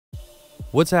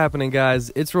What's happening, guys?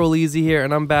 It's Rolleezy here,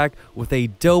 and I'm back with a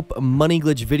dope money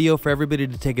glitch video for everybody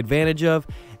to take advantage of.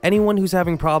 Anyone who's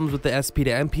having problems with the SP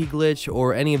to MP glitch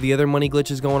or any of the other money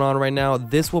glitches going on right now,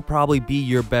 this will probably be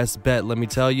your best bet, let me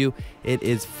tell you. It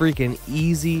is freaking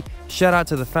easy. Shout out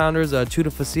to the founders. TUTO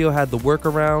FACILE had the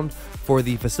workaround for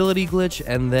the facility glitch,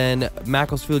 and then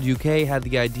Macclesfield Uk had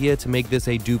the idea to make this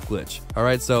a dupe glitch.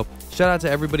 Alright, so shout out to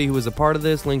everybody who was a part of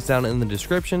this. Links down in the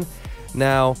description.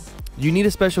 Now, you need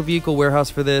a special vehicle warehouse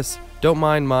for this. Don't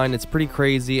mind mine, it's pretty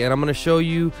crazy, and I'm going to show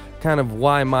you kind of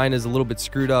why mine is a little bit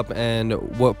screwed up and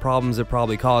what problems it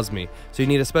probably caused me. So you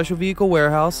need a special vehicle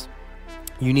warehouse.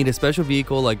 You need a special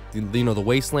vehicle like, you know, the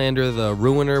Wastelander, the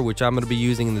Ruiner, which I'm going to be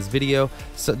using in this video,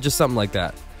 so just something like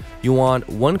that. You want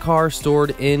one car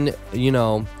stored in, you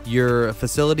know, your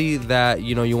facility that,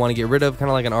 you know, you want to get rid of, kind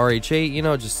of like an RH8, you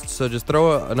know, just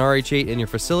throw an RH8 in your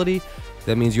facility.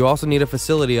 That means you also need a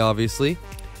facility, obviously.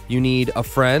 You need a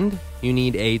friend, you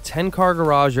need a 10-car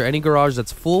garage or any garage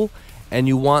that's full, and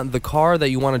you want the car that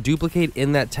you want to duplicate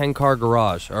in that 10-car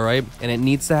garage, alright? And it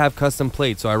needs to have custom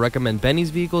plates, so I recommend Benny's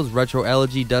Vehicles, Retro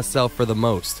Elegy, Dust Cell for the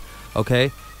most,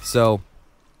 okay? So,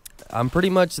 that's pretty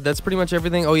much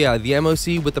everything. Oh yeah, the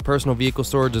MOC with the personal vehicle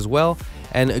storage as well,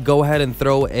 and go ahead and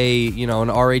throw a, you know, an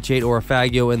RH8 or a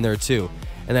Fagio in there too.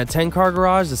 And that 10-car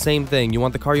garage, the same thing. You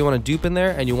want the car you want to dupe in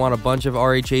there, and you want a bunch of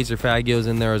RH8s or Fagios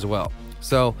in there as well.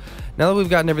 So now that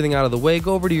we've gotten everything out of the way,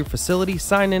 go over to your facility,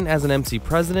 sign in as an MC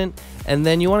president, and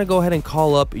then you want to go ahead and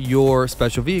call up your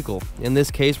special vehicle. In this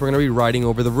case, we're going to be riding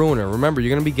over the Ruiner. Remember, you're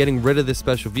going to be getting rid of this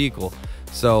special vehicle,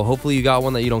 so hopefully you got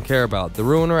one that you don't care about. The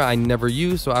Ruiner I never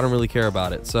use, so I don't really care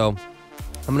about it. So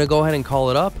I'm going to go ahead and call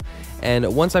it up,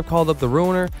 and once I've called up the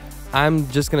Ruiner, I'm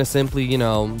just going to simply, you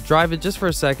know, drive it just for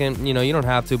a second. You know, you don't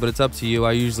have to, but it's up to you.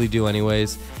 I usually do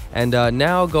anyways. And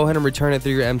now go ahead and return it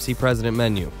through your MC president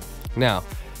menu. Now,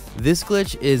 this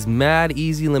glitch is mad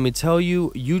easy, let me tell you.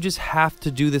 You just have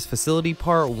to do this facility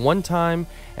part one time,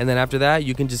 and then after that,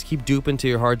 you can just keep duping to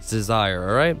your heart's desire,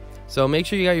 alright? So make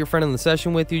sure you got your friend in the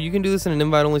session with you. You can do this in an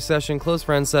invite-only session, close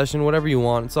friend session, whatever you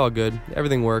want. It's all good.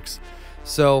 Everything works.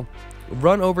 So,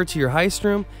 run over to your heist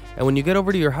room, and when you get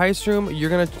over to your heist room, you're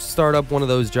going to start up one of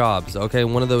those jobs, okay?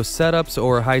 One of those setups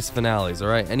or heist finales,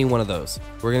 alright? Any one of those.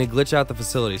 We're going to glitch out the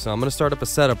facility, so I'm going to start up a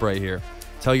setup right here.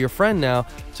 Tell your friend now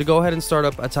to go ahead and start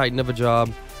up a Titan of a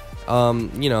job,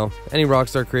 you know, any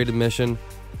Rockstar created mission.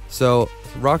 So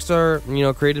Rockstar, you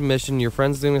know, created mission, your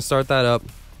friend's going to start that up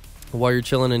while you're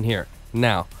chilling in here.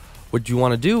 Now, what you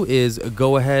want to do is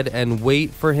go ahead and wait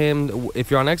for him.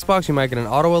 If you're on Xbox, you might get an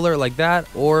auto alert like that,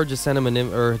 or just send him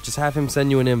just have him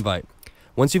send you an invite.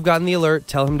 Once you've gotten the alert,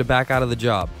 tell him to back out of the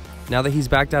job. Now that he's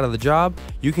backed out of the job,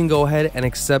 you can go ahead and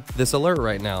accept this alert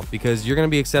right now, because you're going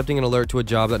to be accepting an alert to a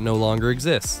job that no longer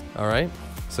exists. Alright,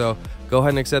 so go ahead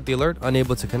and accept the alert.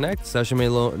 Unable to connect, session may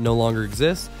no longer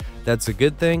exist. That's a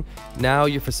good thing. Now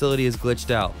your facility is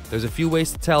glitched out. There's a few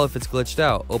ways to tell if it's glitched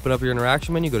out. Open up your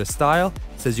interaction menu, go to style.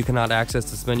 It says you cannot access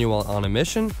this menu while on a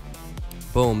mission.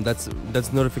 Boom, that's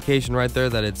notification right there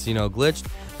that it's, you know, glitched.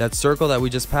 That circle that we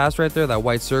just passed right there, that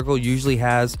white circle, usually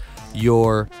has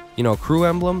your, you know, crew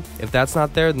emblem. If that's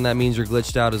not there, then that means you're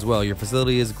glitched out as well. Your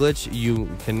facility is glitched. You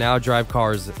can now drive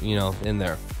cars, you know, in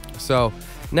there. So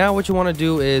now what you want to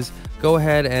do is go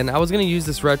ahead, and I was going to use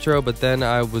this retro, but then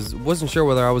I wasn't sure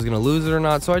whether I was going to lose it or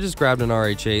not, so I just grabbed an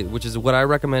RH8, which is what I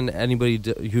recommend anybody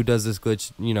who does this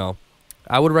glitch, you know,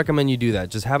 I would recommend you do that.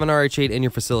 Just have an RH8 in your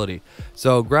facility.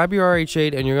 So grab your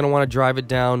RH8, and you're going to want to drive it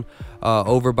down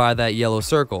over by that yellow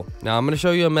circle. Now I'm going to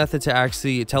show you a method to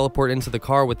actually teleport into the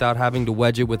car without having to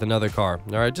wedge it with another car.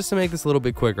 Alright, just to make this a little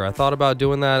bit quicker. I thought about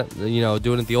doing that, you know,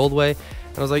 doing it the old way,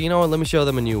 and I was like, you know what, let me show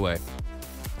them a new way.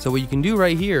 So what you can do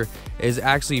right here is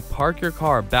actually park your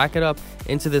car, back it up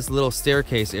into this little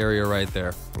staircase area right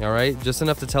there. Alright, just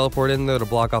enough to teleport in there to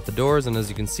block off the doors, and as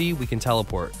you can see, we can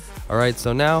teleport. Alright,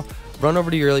 so now run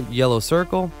over to your yellow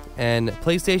circle, and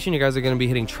PlayStation, you guys are going to be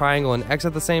hitting triangle and X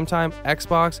at the same time.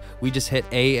 Xbox, we just hit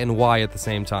A and Y at the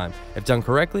same time. If done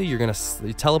correctly, you're going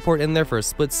to teleport in there for a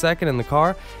split second in the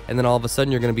car, and then all of a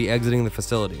sudden you're going to be exiting the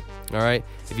facility. Alright,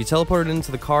 if you teleported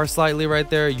into the car slightly right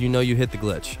there, you know you hit the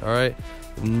glitch. Alright,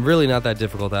 really not that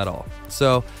difficult at all.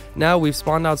 So now we've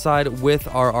spawned outside with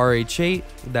our RH8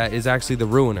 that is actually the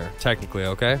Ruiner, technically,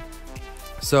 okay?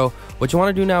 So what you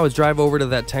want to do now is drive over to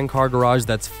that 10-car garage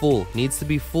that's full. Needs to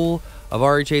be full of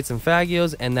RH8s and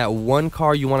Fagios, and that one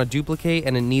car you want to duplicate,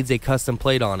 and it needs a custom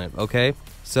plate on it, okay?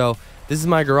 So this is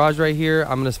my garage right here.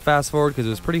 I'm going to fast forward because it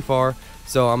was pretty far.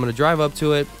 So I'm going to drive up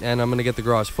to it, and I'm going to get the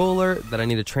garage full alert that I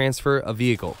need to transfer a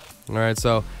vehicle. All right,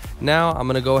 so now I'm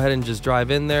gonna go ahead and just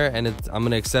drive in there, and I'm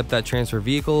gonna accept that transfer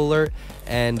vehicle alert,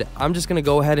 and I'm just gonna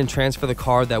go ahead and transfer the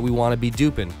car that we want to be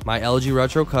duping, my LG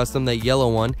Retro Custom, that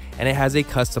yellow one, and it has a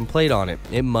custom plate on it.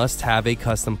 It must have a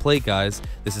custom plate, guys.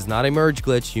 This is not a merge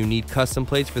glitch. You need custom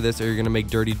plates for this, or you're gonna make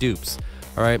dirty dupes.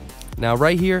 All right, now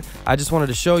right here, I just wanted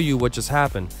to show you what just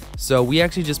happened. So we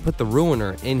actually just put the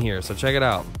ruiner in here, so check it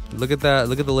out. Look at that,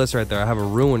 look at the list right there. I have a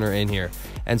ruiner in here.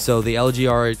 And so the LG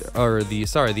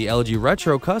the LG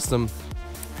Retro Custom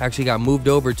actually got moved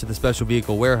over to the special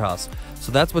vehicle warehouse.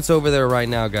 So that's what's over there right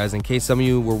now, guys. In case some of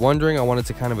you were wondering, I wanted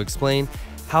to kind of explain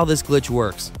how this glitch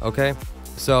works, okay?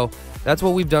 So that's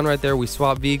what we've done right there. We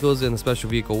swap vehicles in the special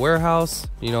vehicle warehouse,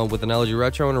 you know, with an LG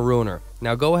Retro and a ruiner.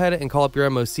 Now go ahead and call up your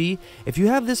MOC. If you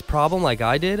have this problem like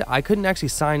I did, I couldn't actually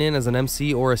sign in as an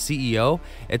MC or a CEO.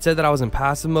 It said that I was in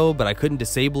passive mode, but I couldn't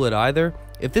disable it either.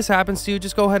 If this happens to you,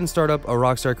 just go ahead and start up a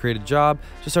Rockstar created job.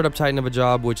 Just start up Titan of a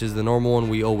job, which is the normal one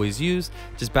we always use.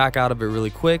 Just back out of it really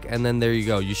quick, and then there you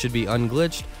go. You should be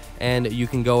unglitched, and you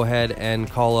can go ahead and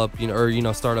call up,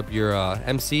 start up your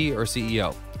MC or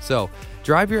CEO. So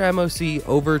drive your MOC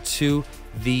over to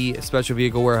the special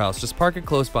vehicle warehouse. Just park it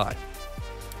close by.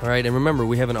 All right, and remember,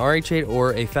 we have an RH8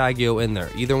 or a FACILE in there.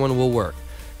 Either one will work.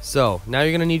 So now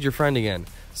you're gonna need your friend again.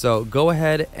 So go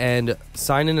ahead and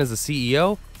sign in as a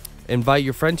CEO, invite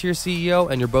your friend to your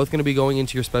CEO, and you're both gonna be going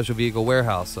into your special vehicle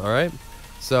warehouse, all right?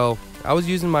 So I was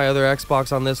using my other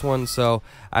Xbox on this one, so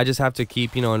I just have to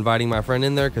keep, inviting my friend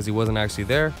in there because he wasn't actually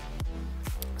there.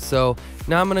 So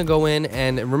now I'm gonna go in,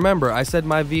 and remember, I said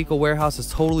my vehicle warehouse is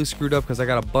totally screwed up because I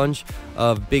got a bunch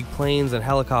of big planes and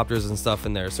helicopters and stuff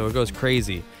in there, so it goes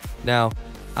crazy. Now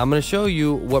I'm gonna show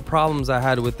you what problems I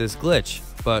had with this glitch,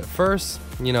 but first,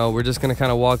 we're just gonna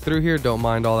kind of walk through here. Don't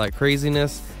mind all that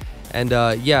craziness. And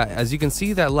yeah, as you can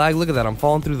see, that lag, look at that, I'm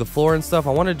falling through the floor and stuff.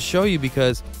 I wanted to show you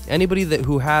because anybody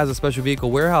who has a special vehicle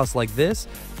warehouse like this,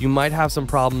 you might have some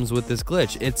problems with this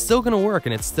glitch. It's still gonna work,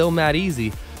 and it's still mad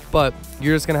easy, but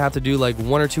you're just gonna have to do like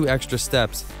 1 or 2 extra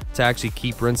steps to actually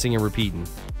keep rinsing and repeating.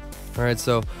 All right,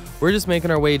 so we're just making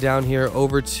our way down here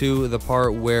over to the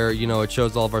part where, it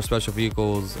shows all of our special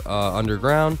vehicles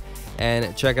underground.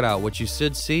 And check it out, what you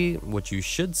should see,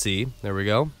 there we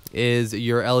go, is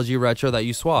your LG Retro that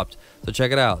you swapped. So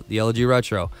check it out, the LG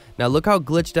Retro. Now look how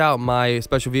glitched out my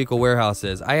special vehicle warehouse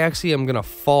is. I actually am gonna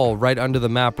fall right under the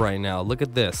map right now. Look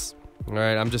at this. All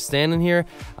right, I'm just standing here.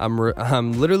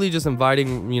 I'm literally just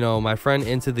inviting, my friend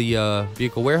into the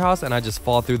vehicle warehouse, and I just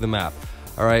fall through the map.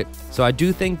 All right, so I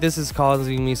do think this is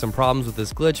causing me some problems with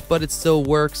this glitch, but it still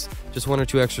works. Just 1 or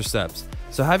 2 extra steps.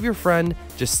 So have your friend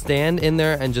just stand in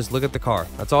there and just look at the car.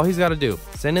 That's all he's got to do.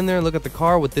 Stand in there and look at the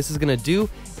car. What this is going to do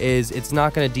is it's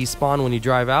not going to despawn when you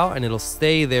drive out, and it'll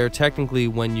stay there technically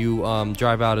when you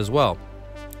drive out as well.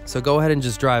 So go ahead and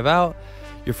just drive out.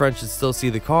 Your friend should still see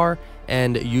the car,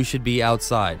 and you should be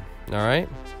outside. All right,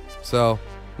 so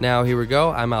now here we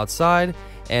go. I'm outside,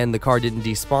 and the car didn't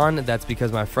despawn. That's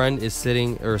because my friend is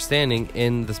standing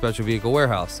in the special vehicle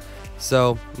warehouse.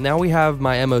 So now we have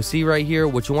my MOC right here.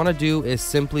 What you want to do is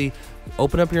simply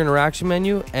open up your interaction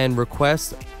menu and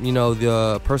request,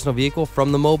 the personal vehicle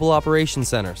from the mobile operations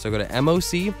center. So go to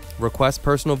MOC, request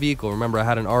personal vehicle. Remember, I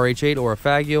had an RH8 or a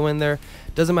FACILE in there.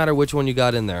 Doesn't matter which one you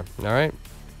got in there. All right.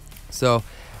 So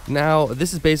now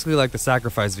this is basically like the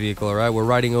sacrifice vehicle. All right, we're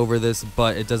riding over this,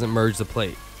 but it doesn't merge the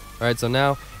plate. All right, so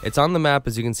now it's on the map,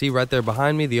 as you can see right there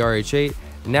behind me, the RH8.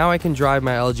 Now I can drive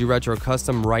my LG Retro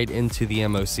Custom right into the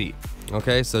MOC.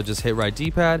 Okay, so just hit right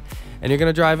D-pad, and you're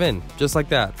gonna drive in just like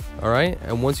that. All right,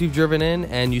 and once you've driven in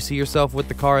and you see yourself with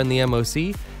the car in the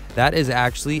MOC, that is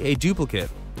actually a duplicate.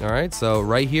 All right, so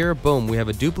right here, boom, we have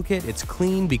a duplicate. It's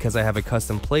clean because I have a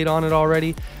custom plate on it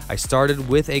already. I started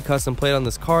with a custom plate on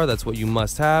this car. That's what you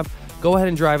must have. Go ahead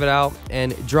and drive it out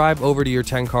and drive over to your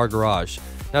 10-car garage.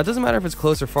 Now, it doesn't matter if it's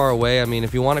close or far away. I mean,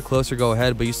 if you want it closer, go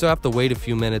ahead, but you still have to wait a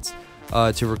few minutes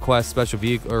to request special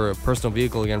vehicle or a personal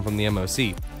vehicle again from the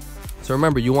MOC. So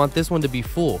remember, you want this one to be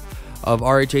full of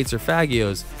RH8s or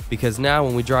FACILEs, because now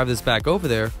when we drive this back over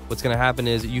there, what's going to happen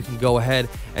is you can go ahead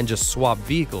and just swap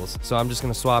vehicles. So I'm just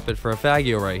going to swap it for a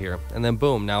FACILE right here, and then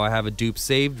boom, now I have a dupe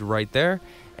saved right there,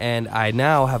 and I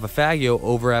now have a FACILE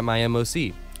over at my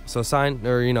MOC. So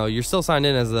you're still signed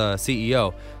in as the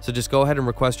CEO. So just go ahead and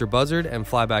request your buzzard and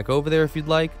fly back over there if you'd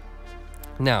like.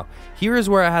 Now, here is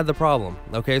where I had the problem.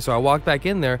 Okay, so I walked back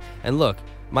in there, and look,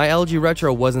 my LG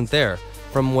Retro wasn't there.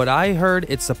 From what I heard,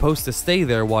 it's supposed to stay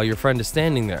there while your friend is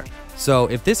standing there. So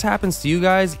if this happens to you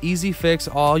guys, easy fix.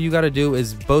 All you got to do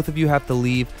is both of you have to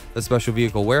leave the special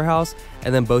vehicle warehouse,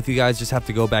 and then both you guys just have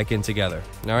to go back in together.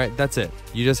 All right, that's it.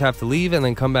 You just have to leave and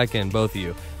then come back in, both of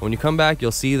you. When you come back,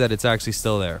 you'll see that it's actually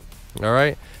still there. All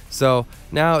right, so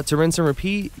now to rinse and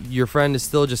repeat, your friend is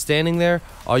still just standing there.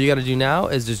 All you got to do now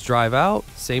is just drive out.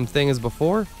 Same thing as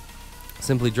before.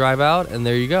 Simply drive out, and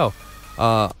there you go.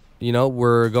 You know,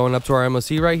 we're going up to our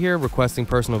MOC right here, requesting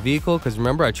personal vehicle, because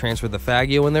remember, I transferred the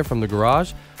FACILE in there from the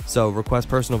garage. So request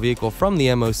personal vehicle from the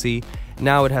MOC.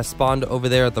 Now it has spawned over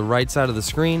there at the right side of the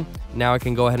screen. Now I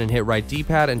can go ahead and hit right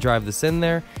D-pad and drive this in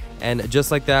there. And just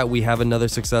like that, we have another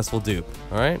successful dupe.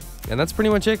 All right, and that's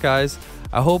pretty much it, guys.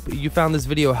 I hope you found this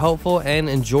video helpful and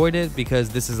enjoyed it, because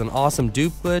this is an awesome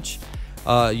dupe glitch.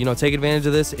 You know, take advantage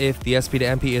of this if the SP to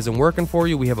MP isn't working for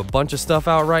you. We have a bunch of stuff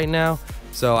out right now,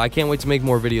 so I can't wait to make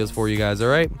more videos for you guys. All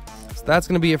right, so that's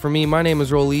gonna be it for me. My name is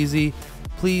Rolleezy.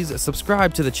 Please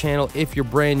subscribe to the channel if you're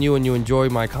brand new and you enjoy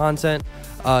my content.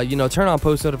 You know, turn on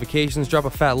post notifications, drop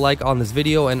a fat like on this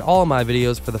video and all of my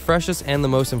videos for the freshest and the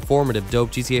most informative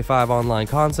dope GTA 5 online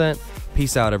content.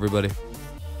 Peace out, everybody.